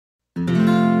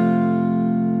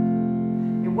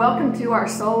Welcome to our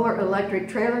solar electric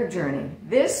trailer journey.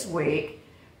 This week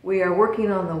we are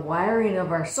working on the wiring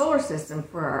of our solar system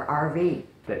for our RV.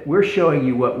 But we're showing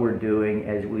you what we're doing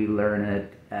as we learn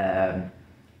it.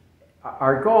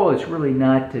 Our goal is really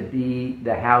not to be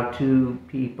the how-to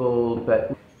people,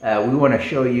 but we want to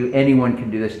show you anyone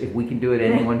can do this. If we can do it,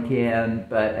 anyone can.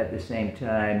 But at the same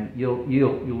time, you'll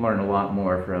learn a lot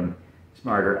more from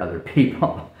smarter other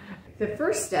people. The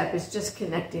first step is just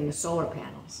connecting the solar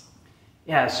panels.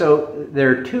 Yeah, so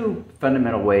there are two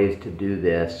fundamental ways to do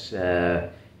this,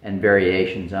 and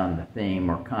variations on the theme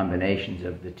or combinations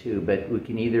of the two, but we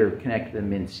can either connect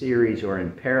them in series or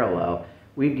in parallel.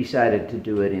 We've decided to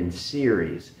do it in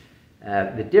series.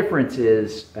 The difference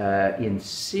is in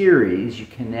series you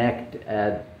connect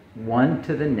one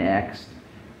to the next,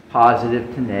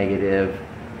 positive to negative,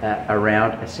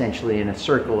 around essentially in a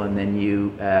circle, and then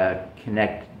you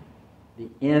connect the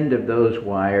end of those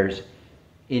wires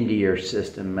into your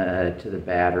system, to the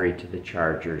battery, to the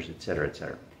chargers, etc.,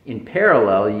 etc. In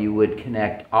parallel, you would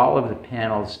connect all of the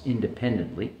panels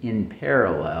independently, in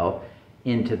parallel,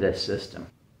 into the system.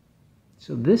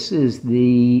 So this is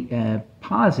the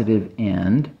positive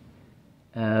end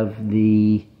of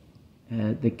the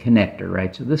connector,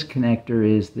 right? So this connector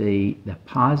is the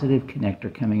positive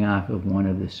connector coming off of one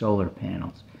of the solar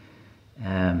panels.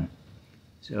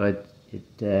 So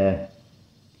it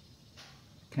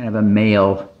kind of a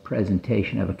male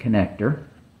presentation of a connector.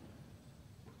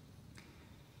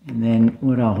 And then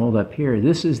what I'll hold up here,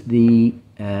 this is the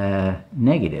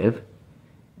negative,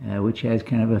 which has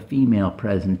kind of a female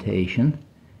presentation.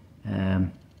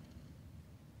 And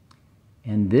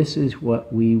this is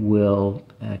what we will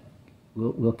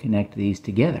we'll connect these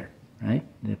together, right?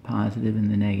 The positive and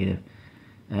the negative.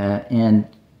 And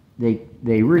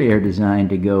they really are designed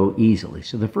to go easily.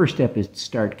 So the first step is to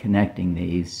start connecting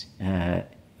these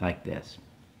like this.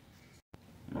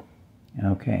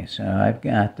 Okay, so I've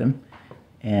got them,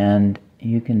 and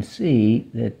you can see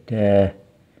that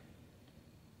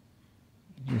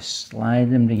just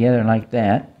slide them together like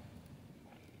that.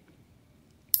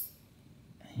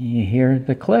 You hear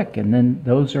the click, and then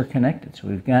those are connected. So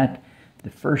we've got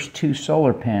the first two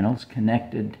solar panels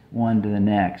connected one to the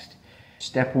next.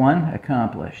 Step one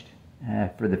accomplished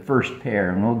for the first pair,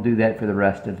 and we'll do that for the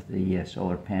rest of the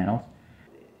solar panels.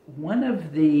 One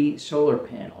of the solar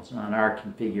panels on our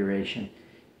configuration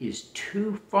is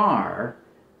too far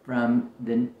from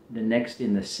the next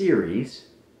in the series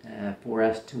for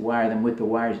us to wire them with the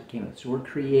wires that came with. So we're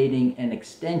creating an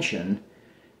extension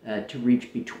to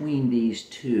reach between these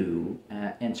two,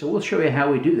 and so we'll show you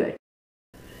how we do that.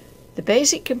 The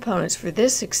basic components for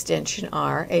this extension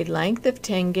are a length of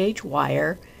 10 gauge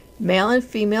wire, male and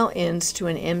female ends to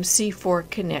an MC4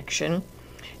 connection,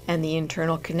 and the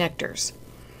internal connectors.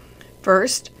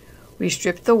 First, we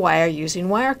strip the wire using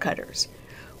wire cutters.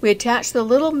 We attach the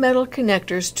little metal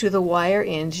connectors to the wire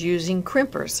ends using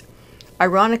crimpers.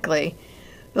 Ironically,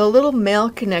 the little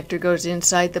male connector goes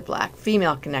inside the black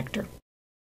female connector.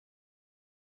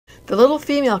 The little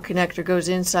female connector goes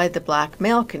inside the black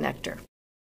male connector.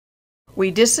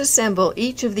 We disassemble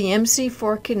each of the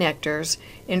MC4 connectors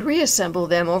and reassemble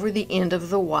them over the end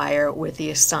of the wire with the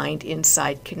assigned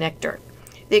inside connector.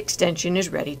 The extension is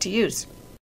ready to use.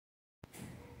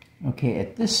 Okay,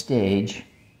 at this stage,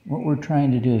 what we're trying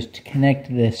to do is to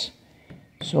connect this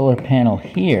solar panel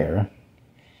here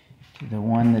to the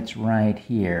one that's right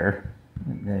here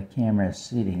that the camera is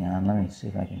sitting on. Let me see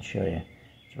if I can show you.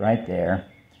 It's right there.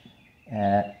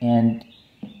 And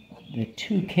the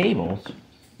two cables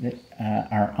that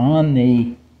are on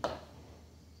the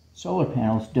solar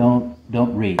panels don't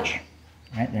reach,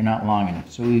 right? They're not long enough.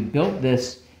 So we built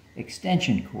this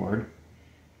extension cord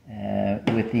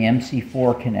with the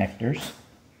MC4 connectors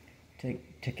to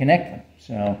connect them.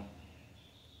 So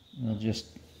we'll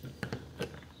just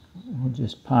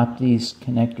pop these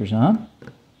connectors on.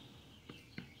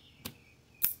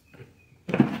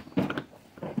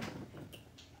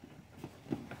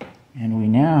 And we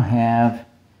now have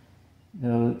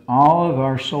all of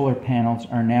our solar panels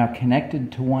are now connected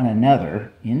to one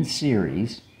another in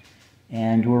series,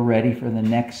 and we're ready for the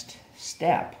next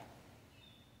step.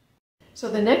 So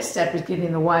the next step is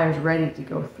getting the wires ready to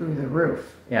go through the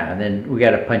roof. Yeah, and then we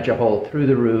got to punch a hole through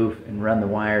the roof and run the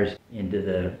wires into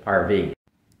the RV.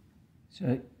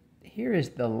 So here is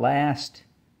the last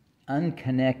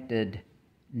unconnected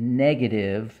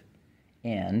negative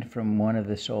end from one of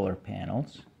the solar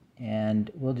panels, and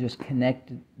we'll just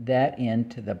connect that end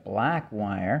to the black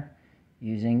wire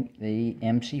using the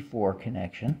MC4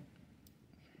 connection.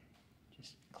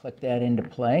 Just click that into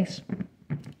place.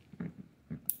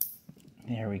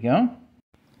 There we go.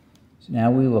 So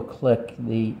now we will click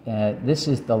the, this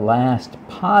is the last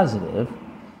positive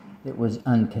that was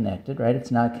unconnected, right?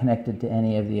 It's not connected to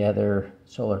any of the other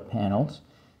solar panels.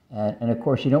 And of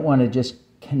course, you don't want to just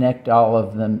connect all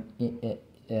of them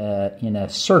in a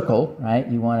circle, right?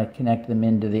 You want to connect them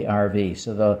into the RV.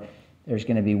 So there's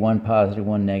going to be one positive,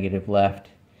 one negative left.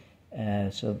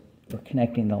 So we're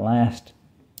connecting the last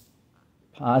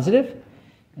positive.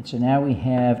 And so now we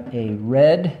have a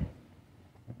red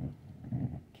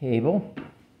cable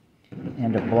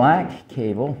and a black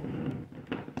cable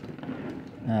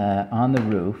on the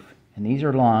roof. And these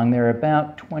are long. They're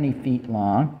about 20 feet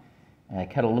long. I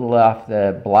cut a little off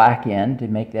the black end to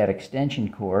make that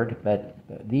extension cord, but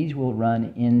these will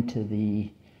run into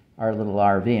our little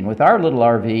RV. And with our little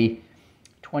RV,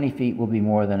 20 feet will be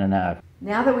more than enough.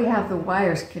 Now that we have the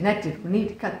wires connected, we need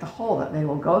to cut the hole that they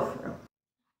will go through.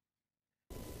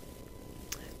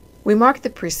 We mark the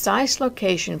precise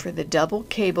location for the double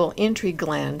cable entry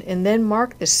gland and then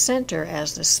mark the center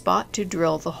as the spot to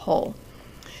drill the hole.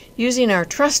 Using our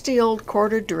trusty old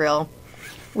quarter drill,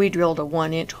 we drilled a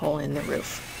 1-inch hole in the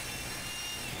roof.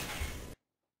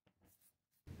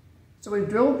 So we've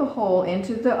drilled the hole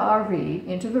into the RV,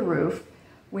 into the roof.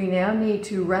 We now need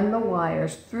to run the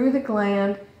wires through the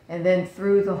gland and then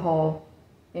through the hole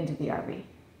into the RV.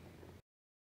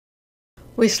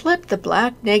 We slip the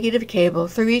black negative cable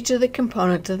through each of the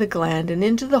components of the gland and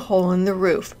into the hole in the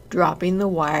roof, dropping the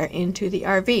wire into the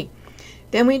RV.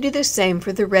 Then we do the same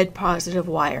for the red positive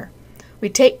wire. We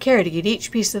take care to get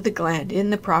each piece of the gland in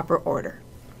the proper order.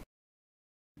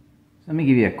 So let me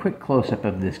give you a quick close-up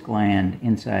of this gland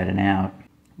inside and out.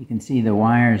 You can see the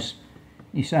wires.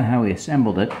 You saw how we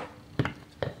assembled it.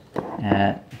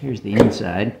 Here's the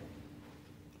inside.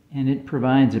 And it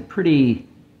provides a pretty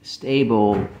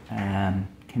stable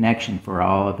connection for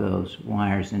all of those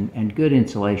wires and good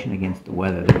insulation against the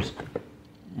weather. There's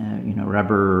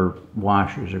rubber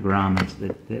washers or grommets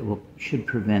that should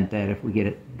prevent that if we get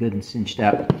it good and cinched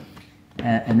up.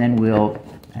 And then we'll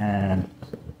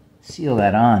seal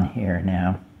that on here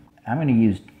now. I'm going to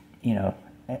use,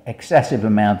 excessive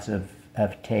amounts of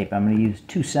tape. I'm going to use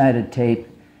two-sided tape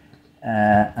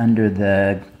under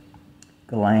the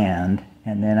gland,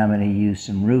 and then I'm going to use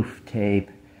some roof tape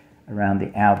around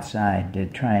the outside to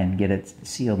try and get it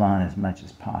sealed on as much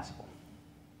as possible.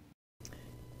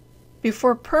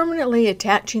 Before permanently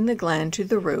attaching the gland to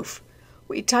the roof,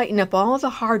 we tighten up all the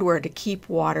hardware to keep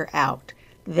water out.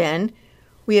 Then,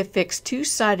 we affix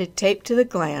two-sided tape to the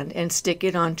gland and stick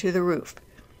it onto the roof.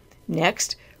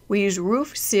 Next, we use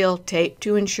roof seal tape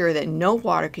to ensure that no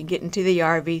water can get into the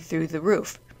RV through the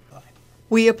roof.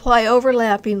 We apply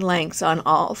overlapping lengths on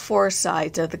all 4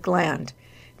 sides of the gland.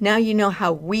 Now you know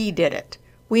how we did it.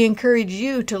 We encourage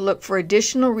you to look for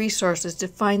additional resources to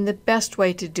find the best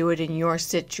way to do it in your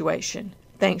situation.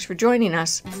 Thanks for joining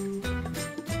us.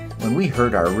 When we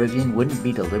heard our Rivian wouldn't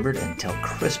be delivered until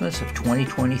Christmas of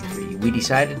 2023, we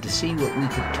decided to see what we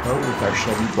could tow with our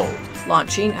Chevy Bolt,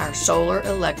 launching our solar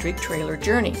electric trailer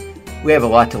journey. We have a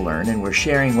lot to learn, and we're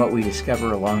sharing what we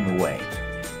discover along the way.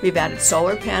 We've added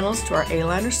solar panels to our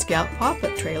Aliner Scout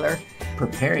Popup trailer,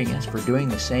 preparing us for doing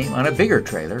the same on a bigger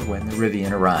trailer when the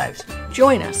Rivian arrives.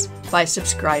 Join us by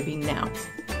subscribing now.